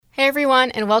Hey everyone,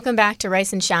 and welcome back to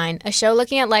Rice and Shine, a show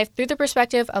looking at life through the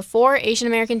perspective of 4 Asian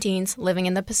American teens living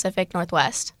in the Pacific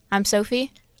Northwest. I'm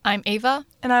Sophie. I'm Ava.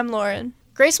 And I'm Lauren.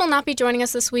 Grace will not be joining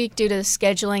us this week due to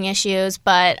scheduling issues,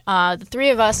 but the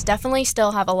three of us definitely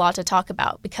still have a lot to talk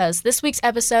about because this week's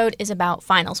episode is about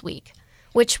finals week,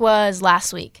 which was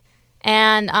last week.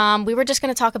 And we were just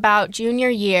going to talk about junior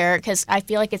year because I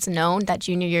feel like it's known that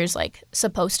junior year is like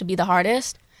supposed to be the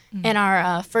hardest in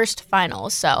our first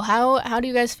finals. So how do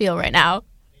you guys feel right now?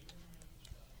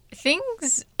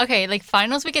 Like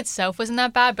finals week itself wasn't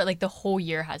that bad, but like the whole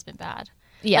year has been bad.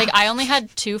 Yeah. Like I only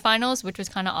had 2 finals, which was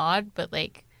kind of odd, but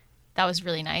like that was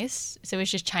really nice. So it was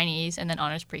just Chinese and then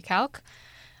honors pre-calc.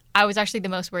 I was actually the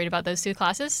most worried about those 2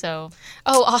 classes, so.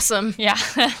 Oh, awesome. Yeah.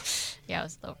 Yeah, it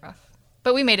was a little rough.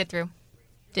 But we made it through.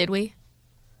 Did we?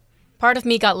 Part of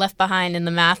me got left behind in the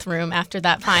math room after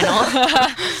that final.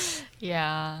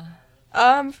 Yeah.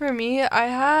 For me, I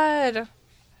had, I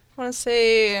want to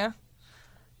say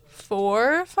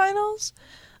 4 finals.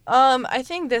 I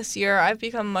think this year I've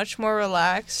become much more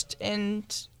relaxed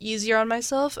and easier on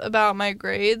myself about my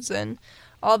grades and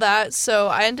all that. So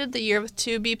I ended the year with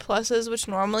 2 B pluses, which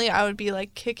normally I would be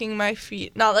like kicking my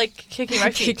feet, not like kicking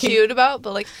my feet cute about,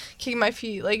 but like kicking my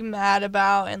feet like mad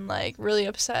about and like really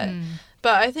upset.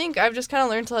 But I think I've just kind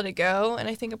of learned to let it go, and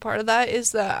I think a part of that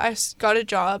is that I got a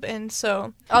job, and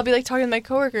so I'll be like talking to my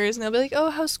coworkers, and they'll be like,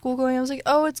 "Oh, how's school going?" I was like,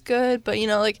 "Oh, it's good, but you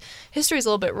know, like history's a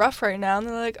little bit rough right now." And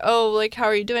they're like, "Oh, like how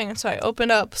are you doing?" And so I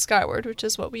open up Skyward, which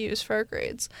is what we use for our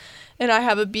grades, and I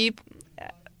have a B,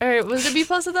 or was it B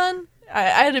plus then? I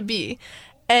had a B,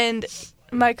 and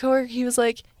my coworker, he was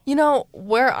like, "You know,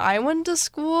 where I went to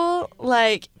school,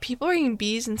 like, people are getting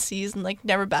B's and C's and, like,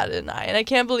 never batted an eye. And I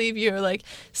can't believe you're, like,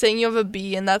 saying you have a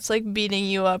B and that's, like, beating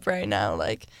you up right now."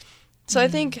 Like, so I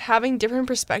think having different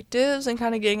perspectives and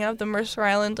kind of getting out of the Mercer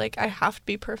Island, like, I have to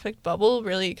be perfect bubble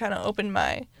really kind of opened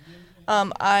my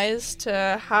eyes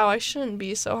to how I shouldn't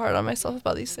be so hard on myself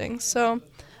about these things. So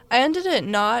I ended it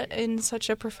not in such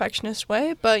a perfectionist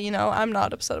way, but, you know, I'm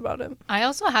not upset about it. I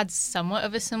also had somewhat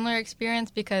of a similar experience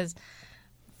because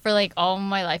for like all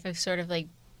my life I've sort of like,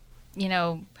 you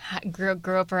know,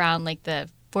 grew up around like the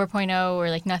 4.0 or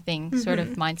like nothing sort of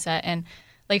mindset. And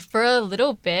like for a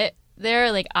little bit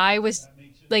there, like I was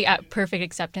like at perfect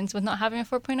acceptance with not having a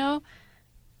 4.0.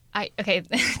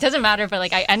 It doesn't matter, but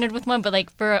like I ended with one, but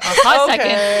like for a hot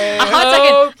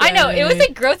second, I know it was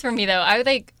like growth for me though. I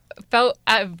like felt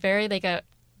at very like a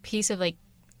piece of like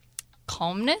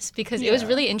calmness because it was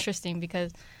really interesting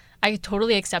because I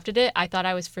totally accepted it. I thought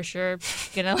I was for sure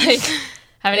gonna like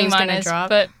have an A minus,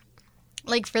 but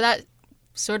like for that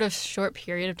sort of short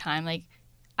period of time, like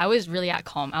I was really at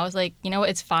calm. I was like, you know what,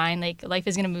 it's fine. Like life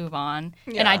is gonna move on,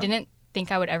 and I didn't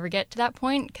think I would ever get to that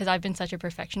point because I've been such a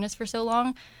perfectionist for so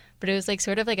long. But it was like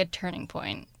sort of like a turning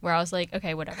point where I was like,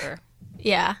 okay, whatever.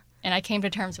 Yeah, and I came to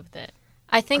terms with it.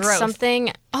 I think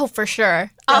something. Oh, for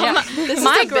sure. This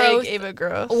my is a growth big Ava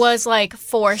growth was like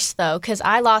forced though, because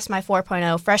I lost my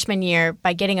 4.0 freshman year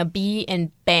by getting a B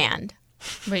in band.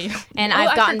 Wait, and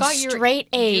I've gotten straight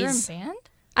A's. You're in band?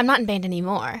 I'm not in band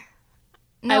anymore.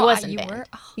 No, I was in you band. were?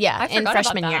 Yeah, in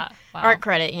freshman year. Wow. Art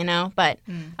credit, you know. But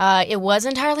it was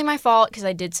entirely my fault because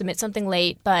I did submit something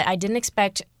late, but I didn't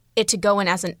expect it to go in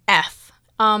as an F.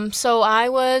 So I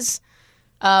was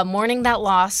mourning that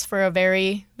loss for a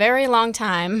very, very long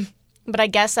time. But I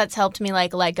guess that's helped me,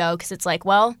 like, let go because it's like,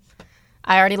 well,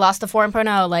 I already lost the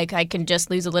 4.0. Like, I can just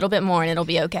lose a little bit more and it'll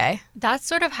be okay. That's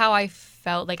sort of how I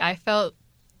felt. Like, I felt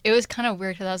it was kind of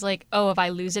weird because I was like, oh, if I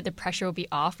lose it, the pressure will be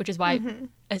off, which is why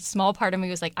a small part of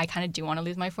me was like, I kind of do want to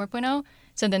lose my 4.0.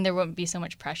 So then there won't be so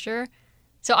much pressure.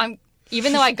 So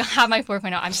even though I have my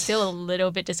 4.0, I'm still a little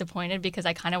bit disappointed because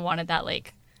I kind of wanted that,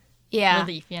 like,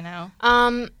 relief, you know?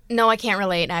 No, I can't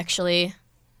relate, actually.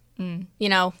 You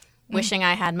know, wishing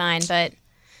I had mine. But,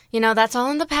 you know, that's all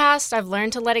in the past. I've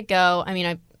learned to let it go. I mean,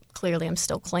 I clearly am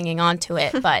still clinging on to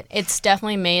it, but it's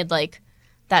definitely made, like,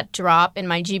 that drop in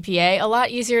my GPA a lot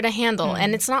easier to handle.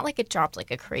 And it's not like it dropped,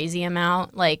 like, a crazy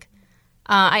amount. Like,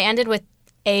 I ended with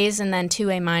A's and then 2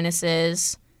 A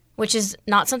minuses, which is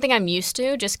not something I'm used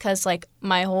to just because, like,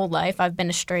 my whole life I've been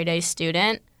a straight A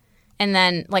student. And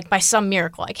then, like, by some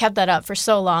miracle, I kept that up for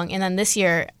so long. And then this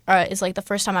year is, like, the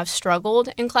first time I've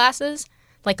struggled in classes,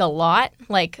 like, a lot.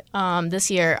 Like,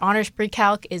 this year, honors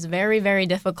pre-calc is very, very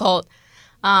difficult.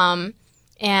 And,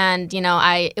 you know,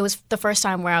 it was the first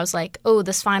time where I was like, oh,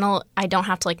 this final, I don't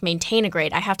have to, like, maintain a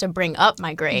grade. I have to bring up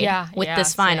my grade with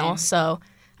this final. Same. So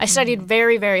I studied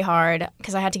very, very hard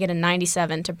because I had to get a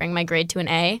 97 to bring my grade to an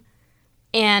A.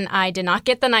 And I did not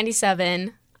get the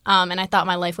 97, and I thought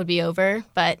my life would be over,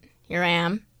 but here I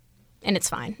am, and it's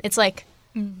fine. It's like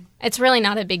It's really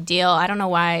not a big deal. I don't know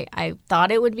why I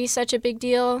thought it would be such a big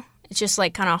deal. It's just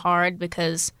like kind of hard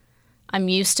because I'm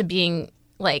used to being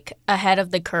like ahead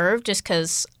of the curve just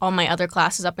because all my other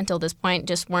classes up until this point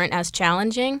just weren't as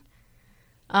challenging.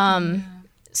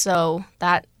 So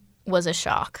that was a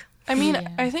shock. I mean,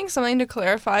 I think something to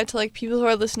clarify to like people who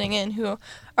are listening in who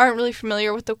aren't really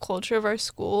familiar with the culture of our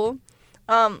school.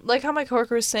 Like how my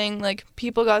coworker was saying, like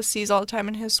people got C's all the time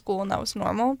in his school and that was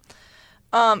normal.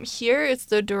 Here it's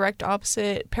the direct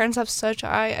opposite. Parents have such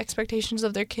high expectations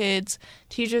of their kids.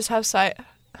 Teachers have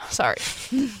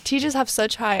teachers have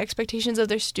such high expectations of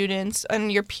their students,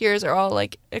 and your peers are all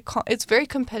like, it's very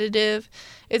competitive.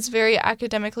 It's very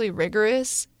academically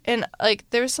rigorous. And like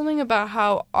there's something about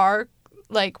how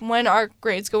when our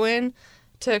grades go in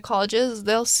to colleges,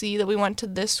 they'll see that we went to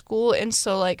this school, and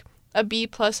so like a B+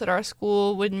 at our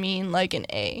school would mean like an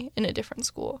A in a different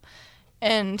school.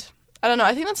 And I don't know,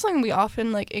 I think that's something we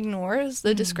often like ignore is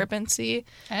the discrepancy.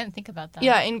 I didn't think about that.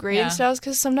 Yeah, in grading styles,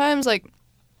 because sometimes like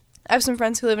I have some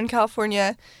friends who live in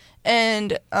California,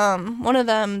 and one of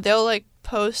them, they'll like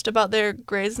post about their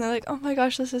grades, and they're like, oh my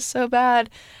gosh, this is so bad,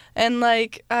 and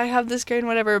like I have this grade and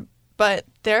whatever, but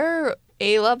their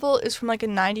A level is from like a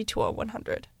 90 to a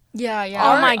 100. Yeah.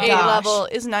 Our my A gosh. level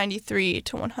is 93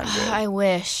 to 100. I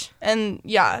wish. And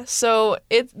yeah, so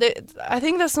I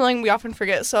think that's something we often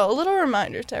forget. So a little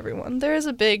reminder to everyone, there is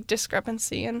a big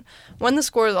discrepancy, and when the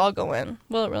scores all go in,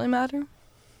 will it really matter?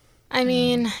 I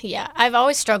mean, yeah, I've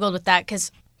always struggled with that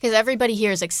because everybody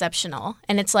here is exceptional.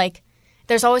 And it's like,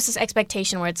 there's always this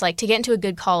expectation where it's like, to get into a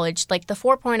good college, like the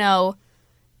 4.0,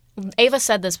 Ava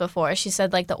said this before. She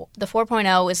said, like, the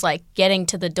 4.0 is like getting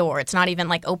to the door. It's not even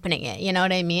like opening it. You know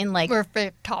what I mean? Like, Or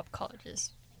for top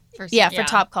colleges. For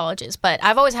top colleges. But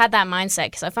I've always had that mindset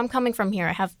because if I'm coming from here,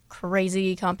 I have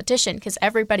crazy competition because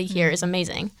everybody here is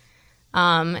amazing.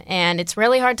 And it's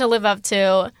really hard to live up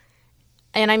to.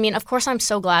 And I mean, of course, I'm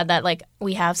so glad that like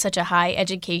we have such a high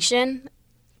education,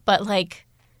 but like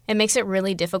it makes it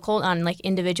really difficult on like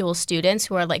individual students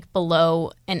who are like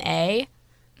below an A,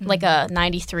 like a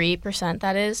 93%,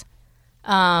 that is.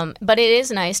 But it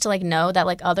is nice to like know that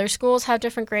like other schools have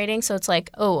different grading. So it's like,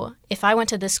 oh, if I went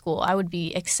to this school, I would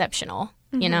be exceptional,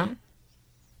 you know?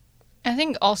 I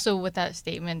think also with that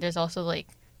statement, there's also like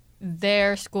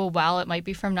their school, while it might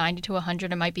be from 90 to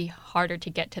 100, it might be harder to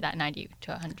get to that 90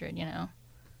 to 100, you know?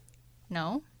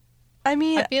 No? I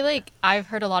mean, I feel like I've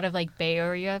heard a lot of like Bay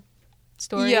Area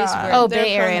stories Yeah. where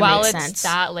Bay Area while makes it's sense.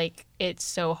 that, like, it's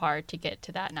so hard to get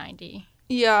to that 90.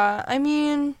 yeah, I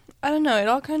mean, I don't know. It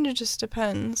all kind of just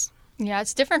depends. Yeah,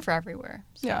 it's different for everywhere.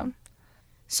 So. Yeah.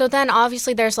 So then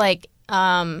obviously there's like,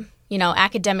 you know,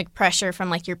 academic pressure from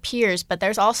like your peers, but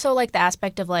there's also like the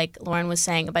aspect of like Lauren was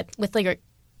saying about with like your,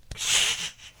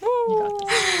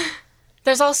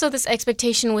 there's also this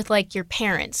expectation with like your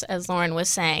parents, as Lauren was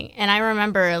saying. And I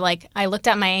remember like I looked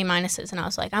at my A minuses and I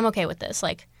was like, I'm okay with this.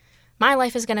 Like my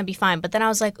life is going to be fine. But then I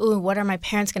was like, ooh, what are my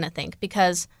parents going to think?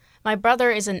 Because my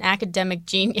brother is an academic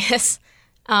genius.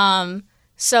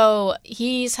 So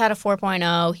he's had a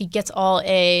 4.0. He gets all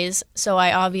A's. So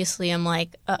I obviously am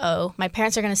like, uh-oh, my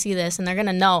parents are going to see this and they're going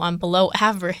to know I'm below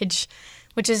average,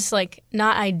 which is like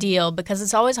not ideal because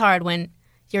it's always hard when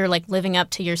you're like living up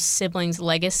to your siblings'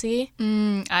 legacy.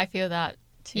 I feel that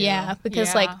too. Yeah,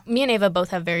 because like me and Ava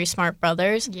both have very smart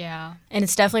brothers. Yeah. And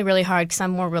it's definitely really hard because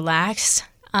I'm more relaxed.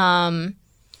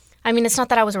 I mean, it's not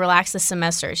that I was relaxed this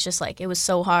semester. It's just like it was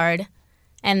so hard.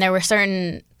 And there were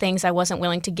certain things I wasn't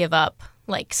willing to give up,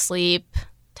 like sleep,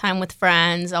 time with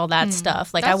friends, all that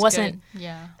stuff. Like I wasn't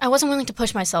willing to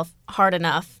push myself hard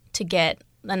enough to get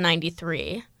a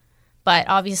 93. But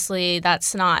obviously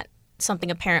that's not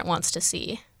something a parent wants to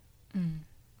see.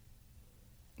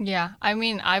 Yeah. I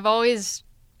mean, I've always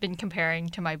been comparing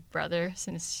to my brother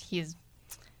since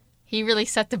he really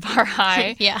set the bar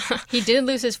high. Yeah. He did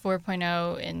lose his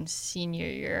 4.0 in senior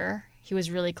year. He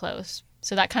was really close.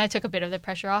 So that kind of took a bit of the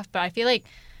pressure off. But I feel like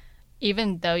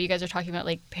even though you guys are talking about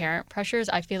like parent pressures,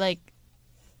 I feel like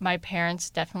my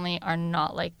parents definitely are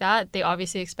not like that. They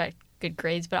obviously expect good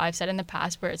grades, but I've said in the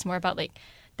past where it's more about like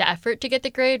the effort to get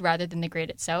the grade rather than the grade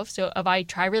itself. So if I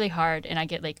try really hard and I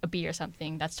get like a B or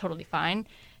something, that's totally fine.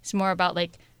 It's more about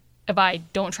like if I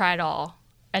don't try at all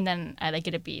and then I like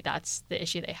get a B, that's the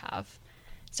issue they have.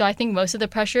 So I think most of the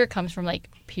pressure comes from like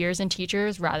peers and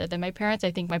teachers rather than my parents. I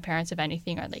think my parents, if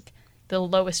anything, are like the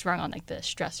lowest rung on like the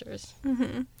stressors.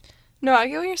 No, I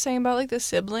get what you're saying about like the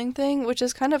sibling thing, which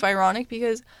is kind of ironic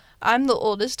because I'm the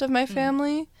oldest of my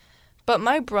family, but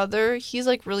my brother, he's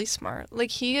like really smart.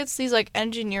 Like he gets these like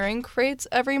engineering crates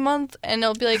every month and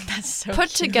it'll be like That's so put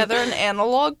cute. together an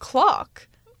analog clock.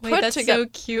 Wait, put that's together. so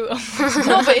cute.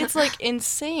 No, but it's like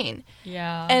insane.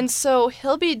 Yeah. And so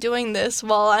he'll be doing this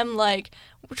while I'm like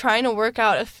trying to work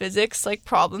out a physics like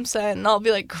problem set, and I'll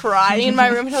be like crying in my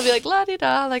room, and he'll be like la di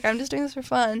da, like I'm just doing this for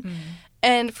fun.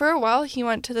 And for a while he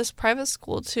went to this private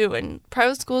school too, and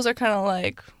private schools are kind of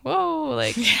like, whoa,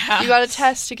 like you got a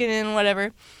test to get in,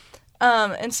 whatever.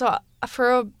 And so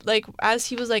like as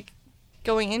he was like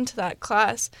going into that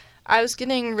class, I was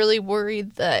getting really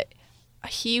worried that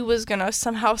he was gonna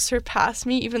somehow surpass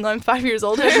me, even though I'm 5 years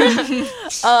older.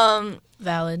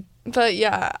 Valid. But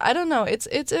yeah, I don't know.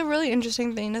 It's a really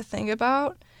interesting thing to think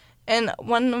about. And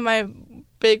one of my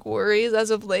big worries as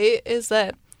of late is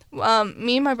that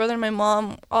me, my brother, and my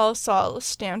mom all saw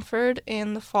Stanford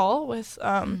in the fall with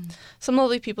some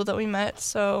lovely people that we met.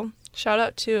 So shout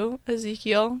out to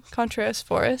Ezekiel Contreras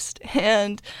Forrest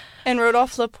and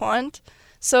Rodolphe Lapointe.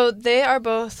 So they are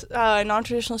both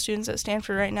non-traditional students at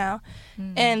Stanford right now,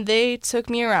 and they took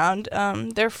me around.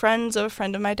 They're friends of a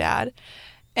friend of my dad,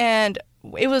 and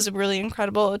it was really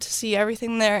incredible to see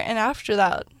everything there. And after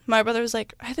that, my brother was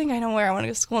like, I think I know where I want to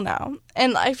go to school now.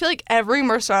 And I feel like every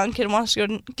Mercer Island kid wants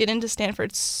to get into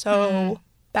Stanford so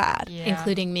bad. Yeah.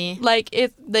 Including me. Like,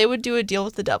 if they would do a deal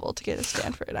with the devil to get to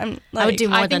Stanford. I'm like, I would do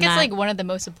more I than think it's that. like one of the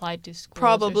most applied to schools.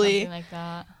 Probably. Or something like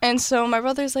that. And so my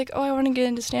brother's like, oh, I want to get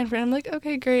into Stanford. I'm like,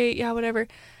 okay, great. Yeah, whatever.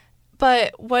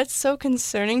 But what's so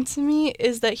concerning to me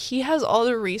is that he has all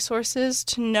the resources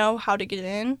to know how to get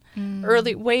in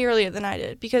way earlier than I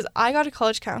did, because I got a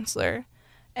college counselor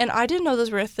and I didn't know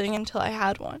those were a thing until I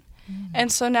had one.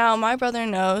 And so now my brother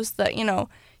knows that, you know,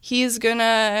 he's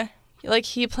gonna, like,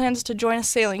 he plans to join a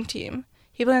sailing team.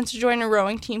 He plans to join a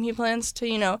rowing team. He plans to,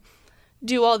 you know,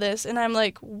 do all this. And I'm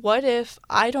like, what if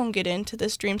I don't get into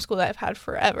this dream school that I've had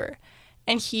forever?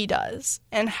 And he does,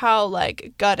 and how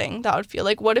like gutting that would feel.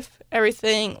 Like, what if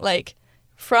everything, like,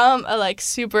 from a like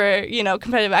super, you know,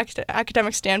 competitive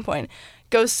academic standpoint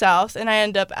goes south and I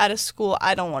end up at a school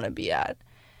I don't want to be at,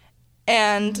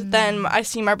 and then I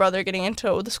see my brother getting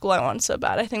into the school I want so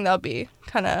bad. I think that would be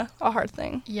kind of a hard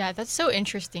thing. Yeah, that's so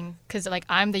interesting because, like,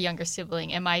 I'm the younger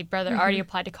sibling, and my brother already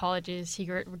applied to colleges. He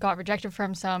got rejected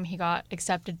from some, he got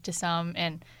accepted to some,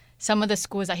 and some of the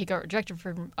schools that he got rejected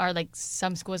from are, like,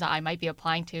 some schools that I might be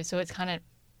applying to. So it's kind of...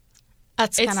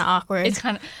 That's kind of awkward. It's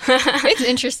kind of... it's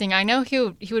interesting. I know he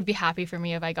would be happy for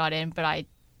me if I got in, but I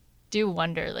do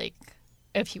wonder, like,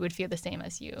 if he would feel the same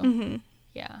as you.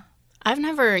 Yeah. I've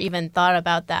never even thought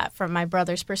about that from my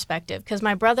brother's perspective, because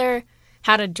my brother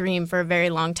had a dream for a very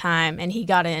long time and he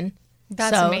got in.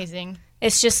 That's So amazing.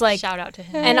 It's just like... Shout out to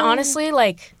him. And honestly,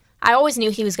 like, I always knew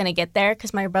he was going to get there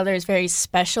because my brother is very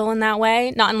special in that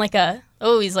way. Not in like a,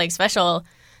 oh, he's like special.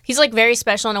 He's like very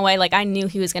special in a way. Like, I knew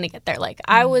he was going to get there. Like,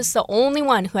 I was the only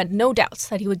one who had no doubts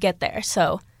that he would get there.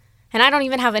 So, and I don't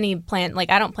even have any plan.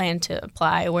 Like, I don't plan to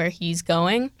apply where he's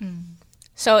going.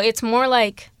 So it's more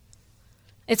like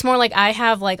I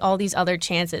have like all these other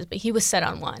chances, but he was set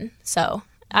on one. So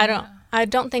I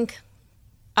don't think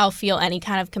I'll feel any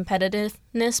kind of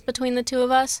competitiveness between the two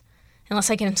of us unless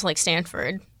I get into like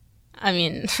Stanford. I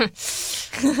mean,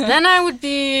 then I would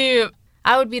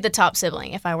be the top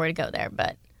sibling if I were to go there.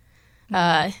 But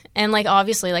and like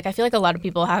obviously, like I feel like a lot of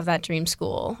people have that dream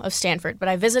school of Stanford. But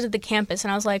I visited the campus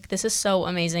and I was like, this is so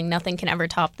amazing. Nothing can ever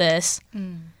top this.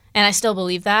 And I still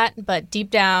believe that. But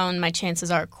deep down, my chances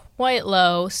are quite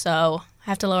low. So I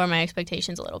have to lower my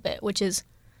expectations a little bit, which is,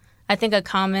 I think, a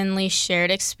commonly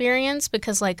shared experience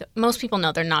because, like, most people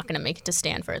know they're not going to make it to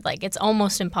Stanford. Like, it's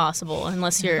almost impossible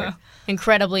unless you're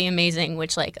incredibly amazing,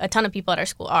 which, like, a ton of people at our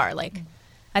school are. Like,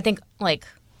 I think, like,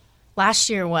 last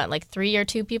year, like 3 or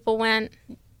 2 people went?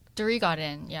 3 got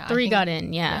in, yeah. 3 got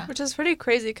in, yeah. Which is pretty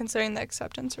crazy considering the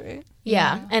acceptance rate.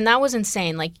 Yeah, and that was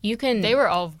insane. Like, you can... They were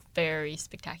all very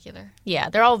spectacular. Yeah,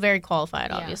 they're all very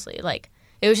qualified, obviously. Like,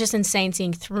 it was just insane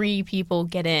seeing 3 people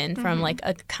get in from, like,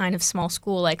 a kind of small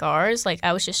school like ours. Like,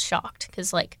 I was just shocked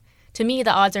because, like, to me,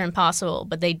 the odds are impossible,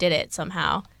 but they did it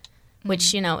somehow,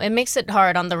 which, you know, it makes it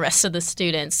hard on the rest of the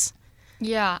students.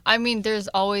 Yeah, I mean, there's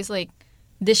always, like,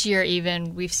 this year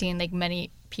even, we've seen, like,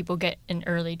 many people get in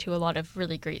early to a lot of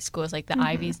really great schools, like the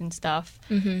Ivies and stuff.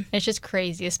 It's just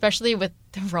crazy, especially with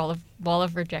the wall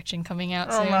of rejection coming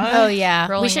out soon. Oh, yeah.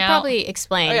 We Rolling should out. probably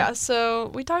explain. Oh, yeah, so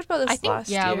we talked about this last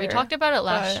year. Yeah, we talked about it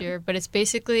last but- year, but it's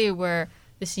basically where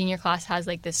the senior class has,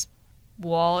 like, this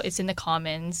wall. It's in the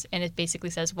Commons, and it basically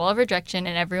says wall of rejection,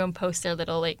 and everyone posts their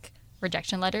little, like,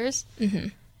 rejection letters.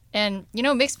 And, you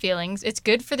know, mixed feelings. It's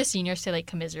good for the seniors to, like,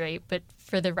 commiserate, but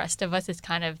for the rest of us, it's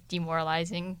kind of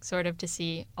demoralizing, sort of, to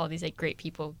see all these, like, great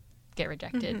people get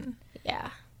rejected. Yeah.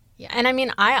 And I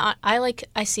mean,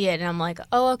 I see it and I'm like,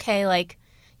 oh, okay, like,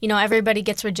 you know, everybody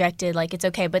gets rejected, like, it's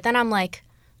okay. But then I'm like,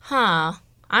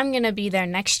 I'm going to be there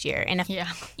next year. And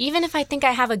Yeah. even if I think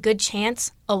I have a good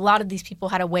chance, a lot of these people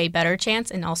had a way better chance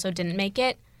and also didn't make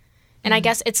it. And I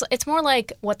guess it's more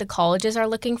like what the colleges are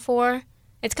looking for.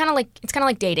 It's kind of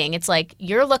like dating. It's like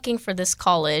you're looking for this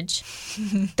college.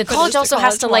 The college also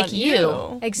has to like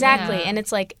you. Exactly. Yeah. And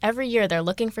it's like every year they're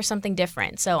looking for something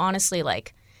different. So honestly,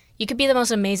 like you could be the most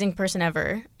amazing person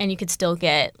ever and you could still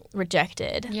get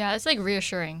rejected. Yeah, it's like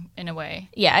reassuring in a way.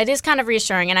 Yeah, it is kind of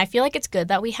reassuring. And I feel like it's good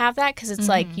that we have that because it's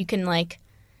like you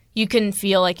can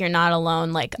feel like you're not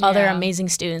alone. Like other Yeah. amazing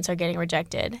students are getting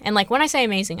rejected. And like when I say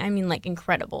amazing, I mean like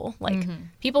incredible. Like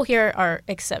people here are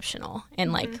exceptional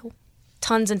in like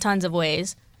tons and tons of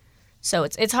ways. So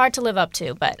it's hard to live up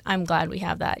to, but I'm glad we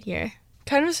have that here.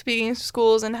 Kind of speaking of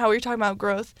schools and how we were talking about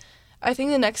growth, I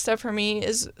think the next step for me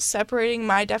is separating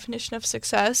my definition of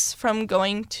success from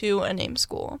going to a name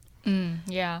school.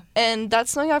 Yeah. And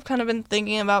that's something I've kind of been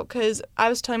thinking about because I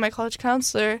was telling my college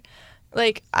counselor,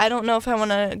 like, I don't know if I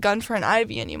want to gun for an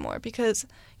Ivy anymore because,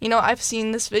 you know, I've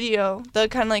seen this video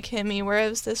that kind of like hit me where it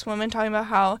was this woman talking about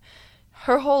how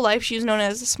her whole life she was known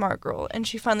as a smart girl and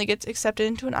she finally gets accepted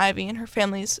into an Ivy and her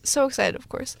family's so excited, of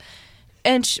course.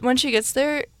 And when she gets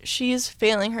there, she's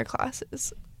failing her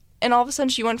classes. And all of a sudden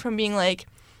she went from being like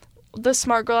the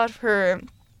smart girl at her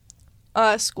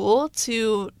school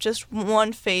to just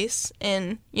one face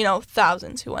in, you know,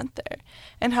 thousands who went there.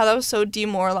 And how that was so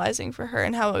demoralizing for her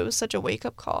and how it was such a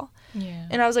wake-up call. Yeah.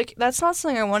 And I was like, that's not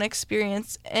something I want to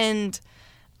experience. And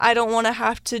I don't want to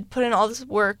have to put in all this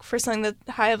work for something that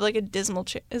I have like a dismal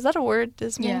chance. Is that a word,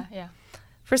 dismal? Yeah.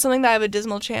 For something that I have a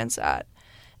dismal chance at.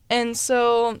 And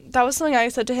so that was something I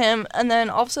said to him. And then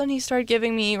all of a sudden he started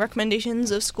giving me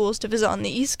recommendations of schools to visit on the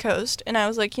East Coast. And I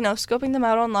was like, you know, scoping them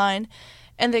out online.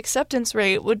 And the acceptance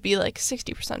rate would be like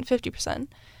 60%, 50%.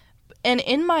 And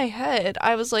in my head,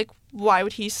 I was like, why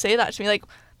would he say that to me? Like,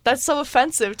 that's so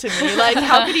offensive to me. Like,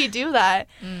 how could he do that?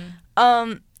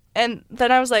 And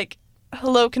then I was like,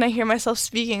 hello, can I hear myself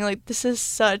speaking? Like, this is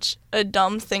such a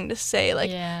dumb thing to say. Like,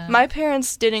 Yeah. my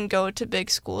parents didn't go to big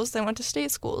schools. They went to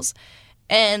state schools.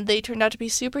 And they turned out to be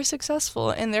super successful,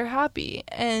 and they're happy.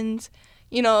 And,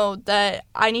 you know, that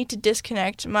I need to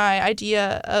disconnect my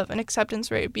idea of an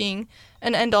acceptance rate being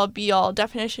an end-all, be-all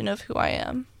definition of who I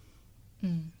am.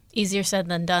 Easier said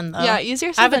than done, though. Yeah,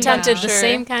 easier said I've than done, attempted for the sure.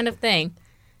 same kind of thing.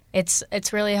 It's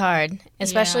really hard,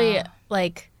 especially Yeah.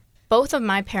 like both of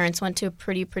my parents went to a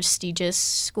pretty prestigious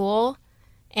school,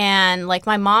 and like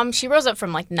my mom, she rose up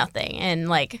from like nothing, and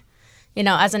like, you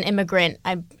know, as an immigrant,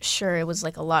 I'm sure it was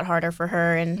like a lot harder for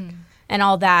her and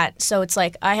all that. So it's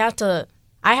like I have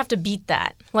to beat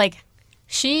that. Like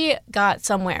she got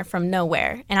somewhere from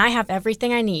nowhere, and I have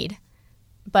everything I need,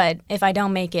 but if I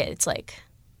don't make it, it's like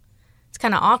it's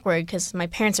kind of awkward because my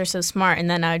parents are so smart, and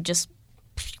then I just,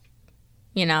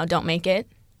 you know, don't make it.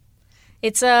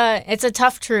 It's a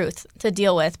tough truth to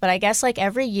deal with, but I guess like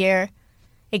every year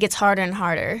it gets harder and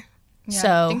harder. Yeah.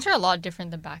 So Things are a lot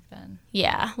different than back then.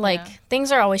 yeah, like Yeah.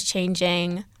 things are always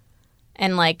changing.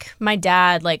 And like my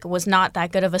dad like was not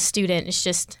that good of a student. It's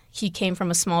just he came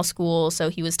from a small school, so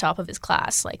he was top of his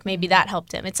class. Like maybe that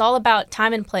helped him. It's all about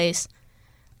time and place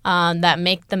that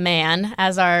make the man,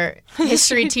 as our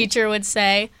history teacher would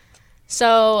say.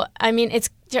 So I mean, it's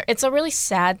a really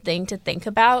sad thing to think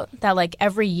about that like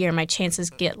every year my chances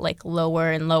get like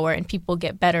lower and lower, and people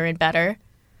get better and better.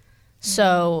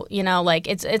 So, you know, like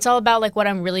it's all about like what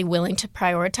I'm really willing to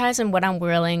prioritize and what I'm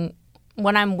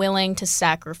willing to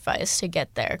sacrifice to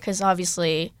get there. Because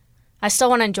obviously, I still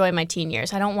want to enjoy my teen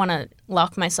years. I don't want to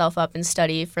lock myself up and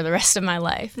study for the rest of my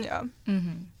life. Yeah.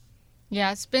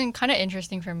 Yeah, it's been kind of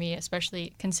interesting for me,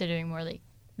 especially considering more like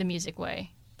the music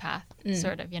way path,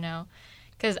 sort of, you know,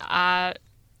 because I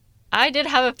did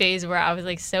have a phase where I was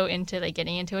like so into like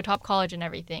getting into a top college and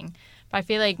everything, but I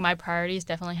feel like my priorities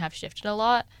definitely have shifted a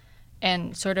lot,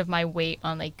 and sort of my weight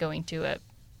on like going to a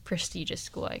prestigious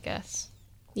school, I guess.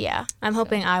 Yeah, I'm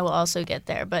hoping I will also get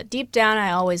there. But deep down,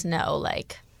 I always know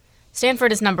like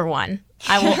Stanford is number one.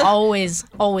 I will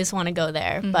always want to go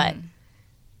there, but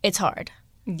it's hard.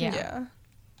 Yeah.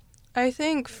 I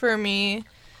think for me,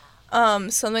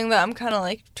 something that I'm kind of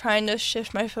like trying to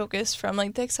shift my focus from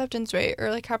like the acceptance rate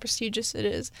or like how prestigious it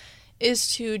is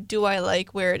to do I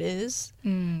like where it is.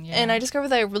 Yeah. And I discovered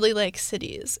that I really like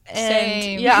cities. And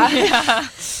Same. Yeah.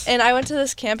 And I went to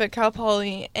this camp at Cal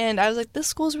Poly, and I was like, this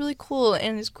school's really cool,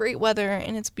 and it's great weather,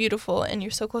 and it's beautiful, and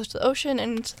you're so close to the ocean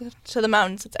and to the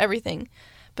mountains. It's everything.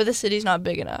 But the city's not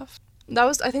big enough.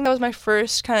 I think that was my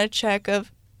first kind of check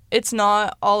of it's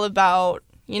not all about,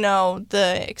 you know,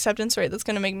 the acceptance rate that's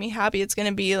going to make me happy. It's going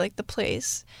to be like the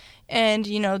place. And,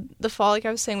 you know, the fall, like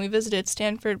I was saying, we visited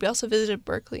Stanford. We also visited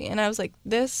Berkeley. And I was like,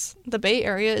 the Bay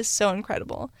Area is so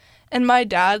incredible. And my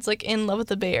dad's, like, in love with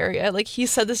the Bay Area. Like, he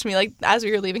said this to me, like, as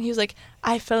we were leaving. He was like,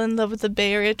 I fell in love with the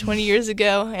Bay Area 20 years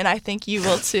ago, and I think you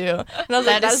will too. And I was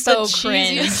like, that's so the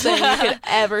cringe. cheesiest thing you could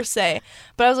ever say.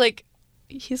 But I was like,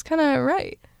 he's kind of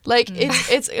right. Like,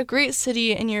 it's a great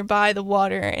city, and you're by the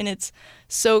water, and it's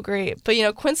so great. But, you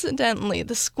know, coincidentally,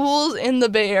 the schools in the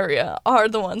Bay Area are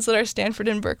the ones that are Stanford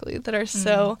and Berkeley that are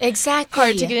so Exactly.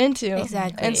 hard to get into.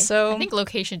 Exactly. And so I think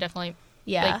location definitely,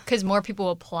 Yeah. because more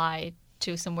people apply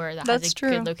to somewhere that That's has a true.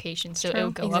 good location, so it will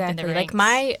go up in the Exactly. ranks. Like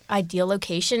my ideal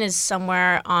location is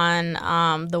somewhere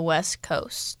on the West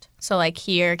Coast. So like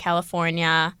here,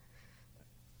 California.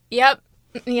 Yep.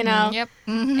 You know. Yep.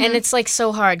 And it's like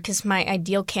so hard because my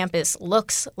ideal campus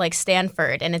looks like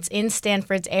Stanford and it's in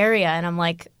Stanford's area. And I'm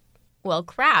like, well,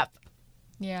 crap.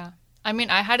 Yeah. I mean,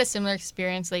 I had a similar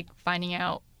experience, like, finding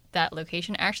out that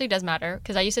location actually does matter,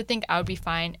 because I used to think I would be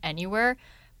fine anywhere.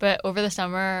 But over the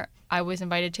summer, I was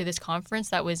invited to this conference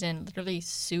that was in literally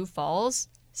Sioux Falls,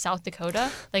 South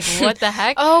Dakota. Like, what the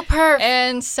heck? Oh, perfect.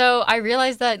 And so I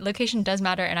realized that location does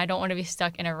matter, and I don't want to be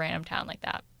stuck in a random town like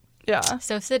that. yeah.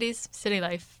 So cities, city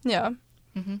life. Yeah.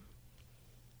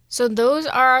 So those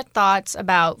are our thoughts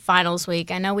about finals week.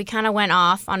 I know we kind of went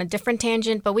off on a different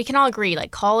tangent, but we can all agree,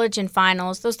 like college and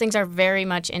finals, those things are very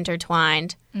much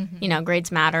intertwined. You know,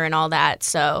 grades matter and all that.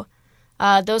 So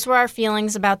those were our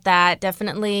feelings about that.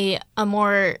 Definitely a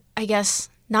more, I guess,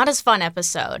 not as fun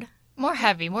episode. More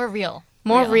heavy, more real.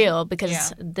 More real because Yeah.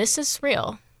 this is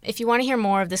real. If you want to hear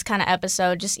more of this kind of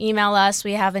episode, just email us.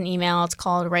 We have an email. It's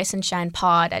called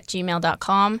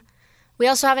riceandshinepod@gmail.com. We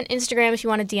also have an Instagram if you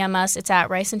want to DM us. It's at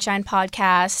Rice and Shine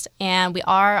Podcast. And we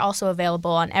are also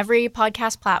available on every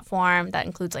podcast platform. That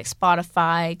includes like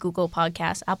Spotify, Google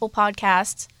Podcasts, Apple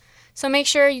Podcasts. So make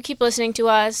sure you keep listening to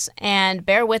us and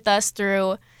bear with us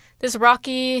through this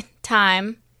rocky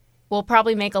time. We'll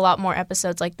probably make a lot more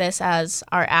episodes like this as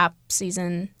our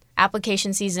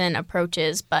application season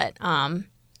approaches. But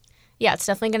yeah, it's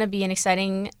definitely going to be an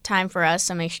exciting time for us.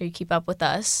 So make sure you keep up with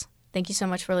us. Thank you so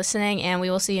much for listening, and we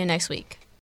will see you next week.